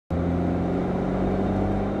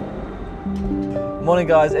Morning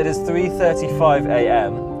guys, it is 3:35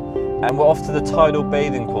 AM and we're off to the tidal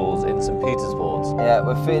bathing pools in St. Petersport. Yeah,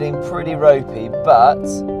 we're feeling pretty ropey, but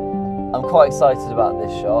I'm quite excited about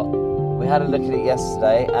this shot. We had a look at it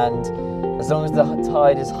yesterday, and as long as the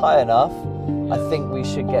tide is high enough, I think we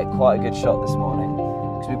should get quite a good shot this morning,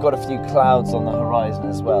 because we've got a few clouds on the horizon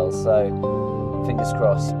as well, so fingers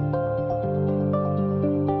crossed.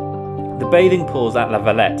 The bathing pools at La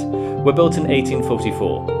Valette were built in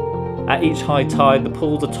 1844. At each high tide, the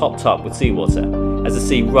pools are topped up with seawater as the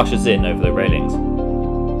sea rushes in over the railings,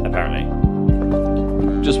 apparently.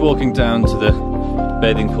 Just walking down to the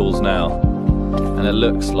bathing pools now, and it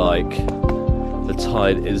looks like the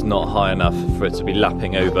tide is not high enough for it to be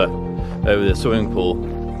lapping over the swimming pool.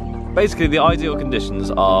 Basically, the ideal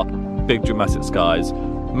conditions are big dramatic skies,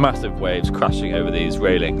 massive waves crashing over these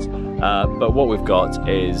railings, but what we've got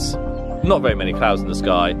is not very many clouds in the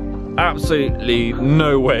sky, absolutely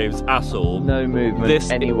no waves at all. No movement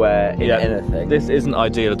anywhere in anything. This isn't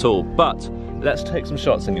ideal at all, but let's take some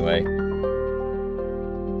shots anyway.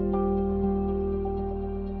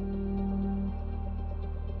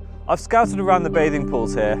 I've scouted around the bathing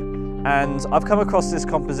pools here and I've come across this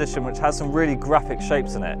composition which has some really graphic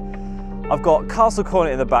shapes in it. I've got Castle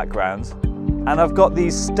Cornet in the background and I've got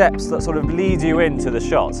these steps that sort of lead you into the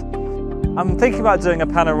shot. I'm thinking about doing a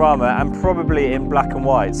panorama and probably in black and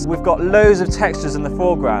white. We've got loads of textures in the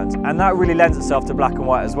foreground and that really lends itself to black and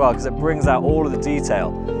white as well because it brings out all of the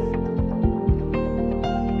detail.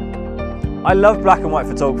 I love black and white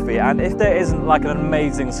photography, and if there isn't like an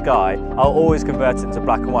amazing sky, I'll always convert it into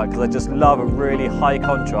black and white because I just love a really high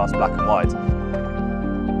contrast black and white.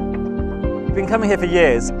 I've been coming here for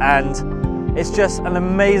years and it's just an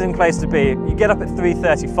amazing place to be. You get up at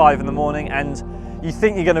 3:35 in the morning and you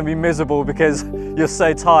think you're going to be miserable because you're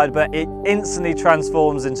so tired, but it instantly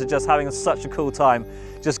transforms into just having such a cool time,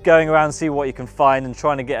 just going around, see what you can find and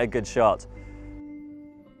trying to get a good shot.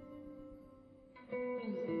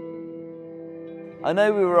 I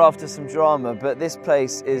know we were after some drama, but this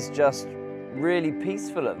place is just really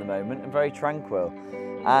peaceful at the moment and very tranquil.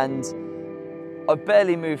 And I've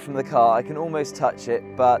barely moved from the car, I can almost touch it,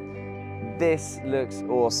 but this looks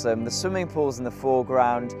awesome. The swimming pool's in the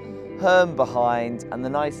foreground, Herm behind, and the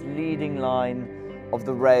nice leading line of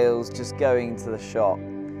the rails just going into the shot.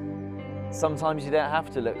 Sometimes you don't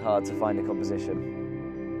have to look hard to find a composition.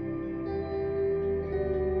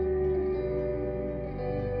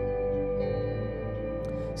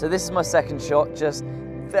 So this is my second shot, just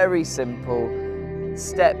very simple,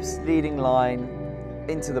 steps, leading line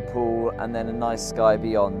into the pool, and then a nice sky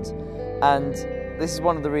beyond. And this is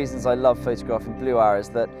one of the reasons I love photographing blue hours,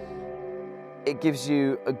 that it gives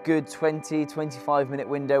you a good 20–25 minute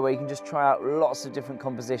window where you can just try out lots of different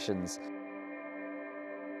compositions.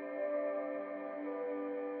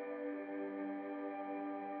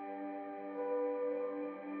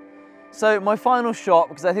 So my final shot,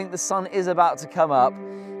 because I think the sun is about to come up,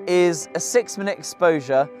 is a 6-minute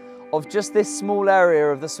exposure of just this small area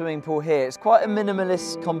of the swimming pool here. It's quite a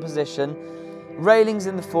minimalist composition. Railings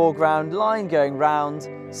in the foreground, line going round,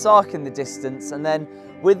 Sark in the distance, and then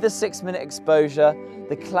with the 6-minute exposure,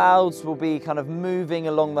 the clouds will be kind of moving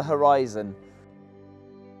along the horizon.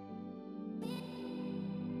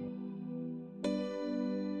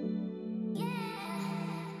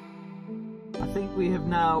 I think we have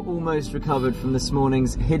now almost recovered from this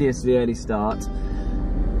morning's hideously early start.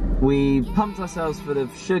 We pumped ourselves full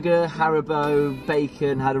of sugar, Haribo,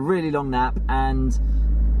 bacon, had a really long nap, and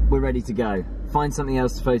we're ready to go. Find something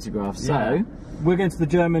else to photograph. So we're going to the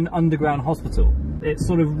German underground hospital. It's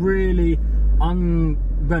sort of really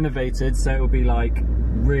unrenovated, so it'll be like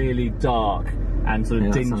really dark and sort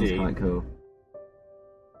of dingy. That sounds quite cool.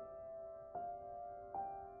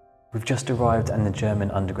 We've just arrived at the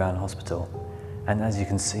German underground hospital, and as you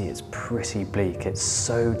can see, it's pretty bleak. It's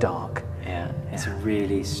so dark. Yeah, it's a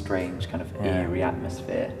really strange kind of eerie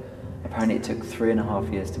atmosphere. Apparently it took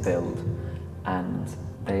 3.5 years to build, and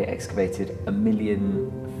they excavated 1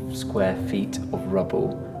 million square feet of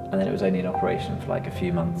rubble, and then it was only in operation for like a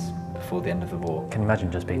few months before the end of the war. Can you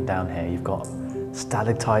imagine just being down here? You've got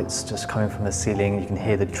stalactites just coming from the ceiling, you can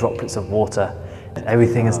hear the droplets of water,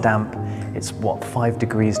 everything is damp. It's what, 5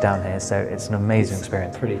 degrees down here, so it's an amazing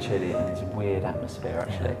experience. Pretty chilly, and it's a weird atmosphere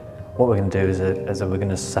actually. What we're going to do is we're going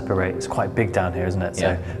to separate. It's quite big down here, isn't it?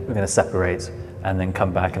 So we're going to separate and then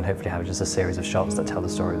come back and hopefully have just a series of shots that tell the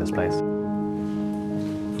story of this place.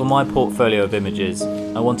 For my portfolio of images,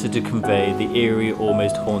 I wanted to convey the eerie,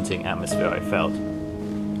 almost haunting atmosphere I felt.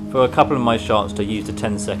 For a couple of my shots, I used a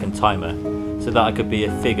 10-second timer so that I could be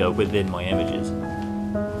a figure within my images.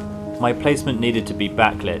 My placement needed to be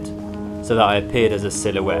backlit, so that I appeared as a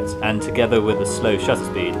silhouette, and together with a slow shutter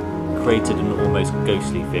speed, created an almost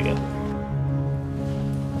ghostly figure.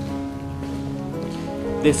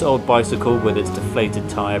 This old bicycle with its deflated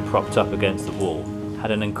tyre propped up against the wall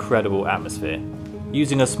had an incredible atmosphere.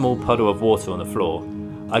 Using a small puddle of water on the floor,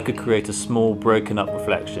 I could create a small broken up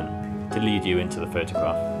reflection to lead you into the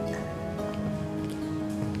photograph.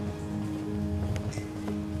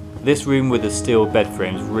 This room with the steel bed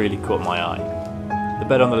frames really caught my eye. The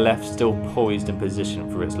bed on the left still poised in position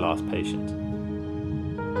for its last patient.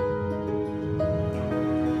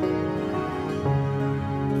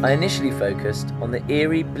 I initially focused on the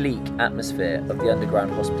eerie, bleak atmosphere of the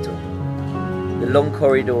underground hospital. The long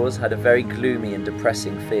corridors had a very gloomy and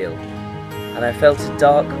depressing feel, and I felt a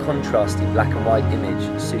dark, contrasty black and white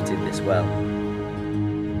image suited this well.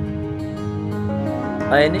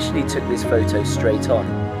 I initially took this photo straight on,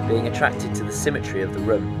 being attracted to the symmetry of the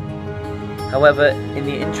room. However, in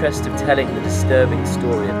the interest of telling the disturbing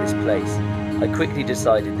story of this place, I quickly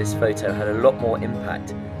decided this photo had a lot more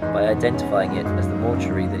impact by identifying it as the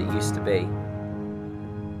mortuary that it used to be.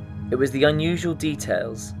 It was the unusual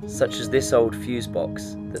details, such as this old fuse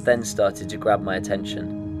box, that then started to grab my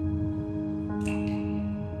attention.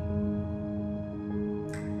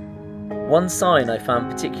 One sign I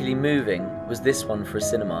found particularly moving was this one for a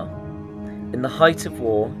cinema. In the height of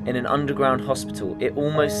war, in an underground hospital, it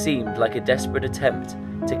almost seemed like a desperate attempt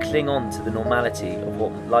to cling on to the normality of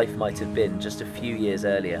what life might have been just a few years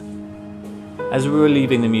earlier. As we were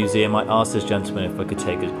leaving the museum, I asked this gentleman if I could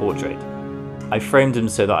take his portrait. I framed him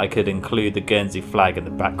so that I could include the Guernsey flag in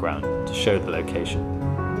the background to show the location.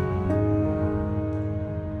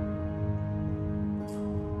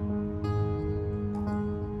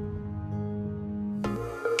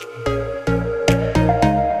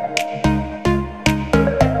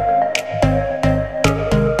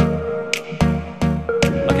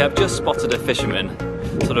 Okay, I've just spotted a fisherman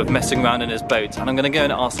sort of messing around in his boat, and I'm going to go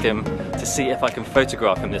and ask him to see if I can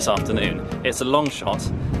photograph him this afternoon. It's a long shot,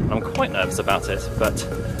 and I'm quite nervous about it, but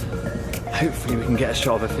hopefully we can get a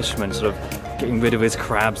shot of a fisherman sort of getting rid of his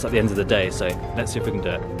crabs at the end of the day, so let's see if we can do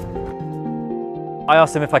it. I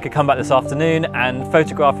asked him if I could come back this afternoon and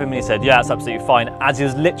photograph him, and he said, yeah, that's absolutely fine. As he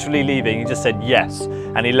was literally leaving, he just said yes,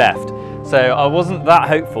 and he left. So I wasn't that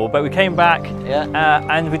hopeful, but we came back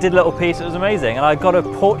and we did a little piece. It was amazing, and I got a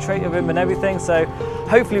portrait of him and everything, so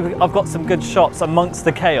hopefully I've got some good shots amongst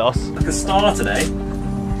the chaos. Like a star today.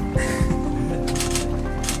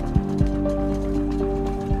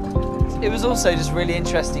 It was also just really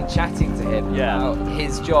interesting chatting to him about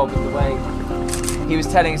his job and the way he was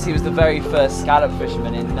telling us he was the very first scallop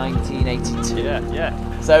fisherman in 1982.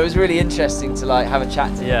 Yeah. So it was really interesting to like have a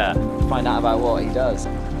chat to him, find out about what he does.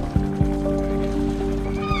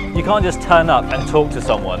 You can't just turn up and talk to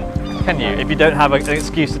someone, can you, if you don't have an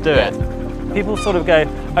excuse to do it? People sort of go,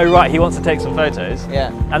 oh right, he wants to take some photos,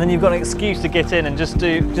 and then you've got an excuse to get in and just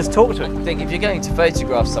talk to him. I think if you're going to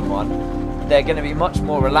photograph someone, they're going to be much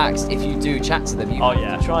more relaxed if you do chat to them. You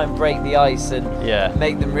try and break the ice and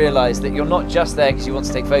make them realise that you're not just there because you want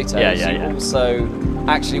to take photos, you also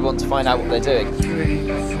actually want to find out what they're doing. 3,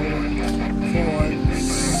 4, 5,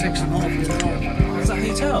 6 and a half years old. Is that how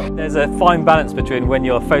you tell? There's a fine balance between when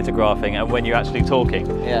you're photographing and when you're actually talking.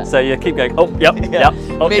 So you keep going, oh, yep,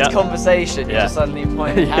 oh, mid-conversation, you just suddenly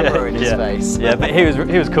point a camera in his face. Yeah, but he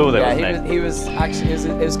was cool though, wasn't he was actually as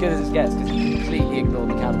good as it gets because he completely ignored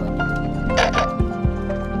the camera.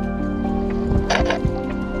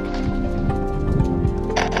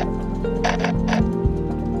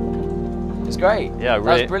 It's great. Yeah, that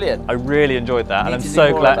was brilliant. I really enjoyed that, and I'm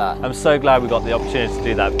so glad we got the opportunity to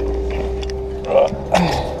do that.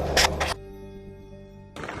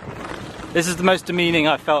 This is the most demeaning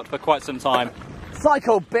I've felt for quite some time.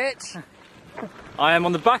 Psycho bitch! I am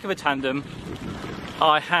on the back of a tandem.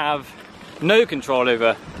 I have no control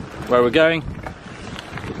over where we're going.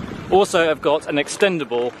 Also, I've got an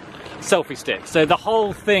extendable selfie stick, so the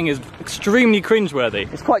whole thing is extremely cringeworthy.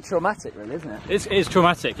 It's quite traumatic, really, isn't it? It's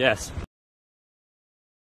traumatic, yes.